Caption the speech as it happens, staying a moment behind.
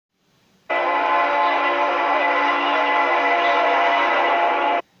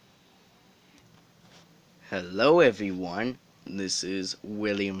everyone, this is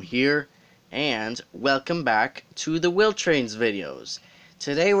William here, and welcome back to the Wheel Trains videos.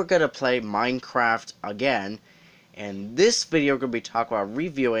 Today we're going to play Minecraft again, and this video we're going to be talking about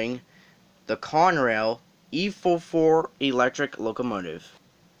reviewing the Conrail E44 electric locomotive.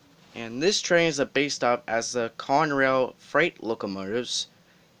 And this train is based off as the Conrail freight locomotives,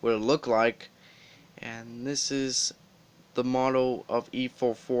 what it look like, and this is the model of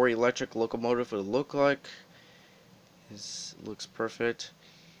E44 electric locomotive would look like. It looks perfect.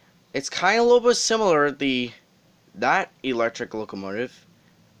 It's kind of a little bit similar to that electric locomotive,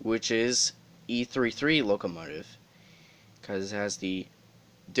 which is E33 locomotive, because it has the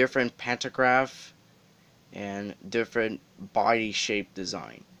different pantograph and different body shape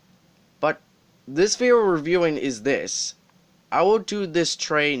design. But this video we're reviewing is this. I will do this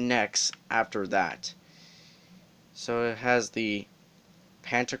train next after that. So it has the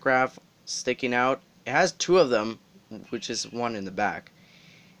pantograph sticking out. It has two of them, which is one in the back.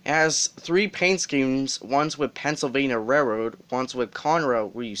 It has three paint schemes, one's with Pennsylvania Railroad, one's with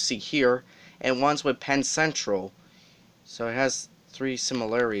Conrail, where you see here, and one's with Penn Central. So it has three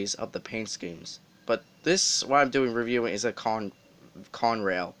similarities of the paint schemes. But this, what I'm doing reviewing, is a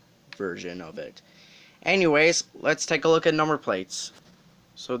Conrail version of it. Anyways, let's take a look at number plates.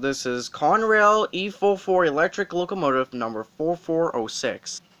 So this is Conrail E44 electric locomotive number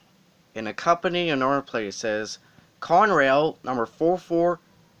 4406. In a company and number plate it says Conrail number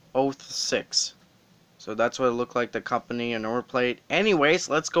 4406. So that's what it looked like, the company and number plate. Anyways,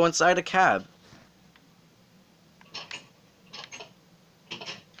 let's go inside a cab.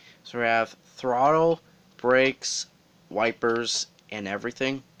 So we have throttle, brakes, wipers, and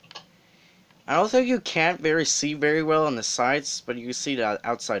everything. I don't think you can't see very well on the sides, but you can see that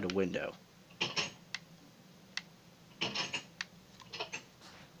outside the window.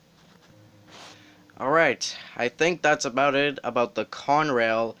 Alright, I think that's about it about the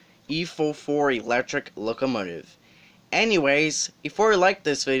Conrail E44 electric locomotive. Anyways, before you like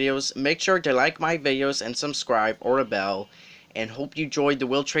this videos, make sure to like my videos and subscribe or the bell. And hope you enjoyed the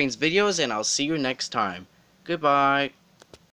Wheel Trains videos, and I'll see you next time. Goodbye.